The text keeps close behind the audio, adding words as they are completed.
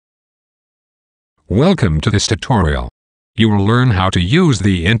Welcome to this tutorial. You will learn how to use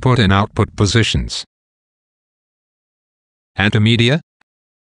the input and output positions. Add to media.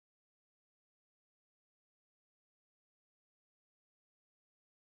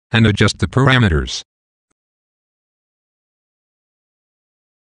 And adjust the parameters.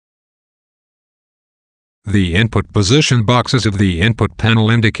 The input position boxes of the input panel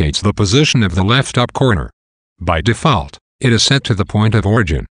indicates the position of the left up corner. By default, it is set to the point of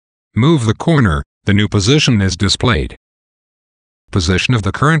origin. Move the corner, the new position is displayed. Position of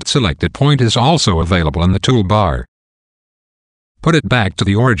the current selected point is also available in the toolbar. Put it back to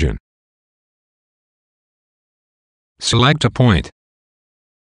the origin. Select a point.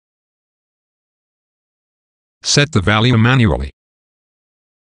 Set the value manually.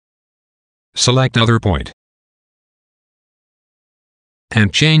 Select other point.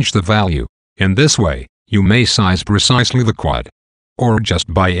 And change the value. In this way, you may size precisely the quad. Or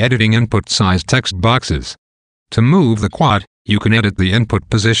just by editing input size text boxes. To move the quad, you can edit the input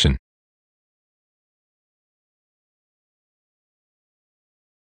position.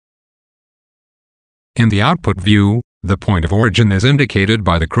 In the output view, the point of origin is indicated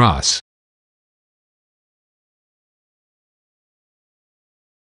by the cross.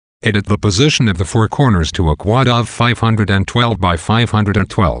 Edit the position of the four corners to a quad of 512 by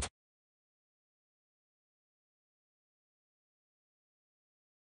 512.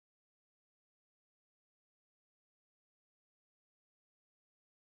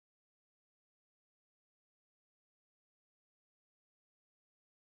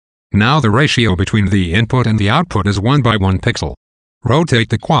 Now the ratio between the input and the output is 1 by 1 pixel. Rotate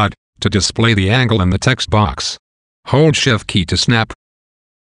the quad to display the angle in the text box. Hold Shift key to snap.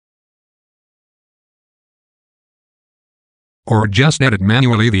 Or just edit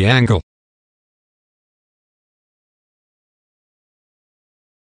manually the angle.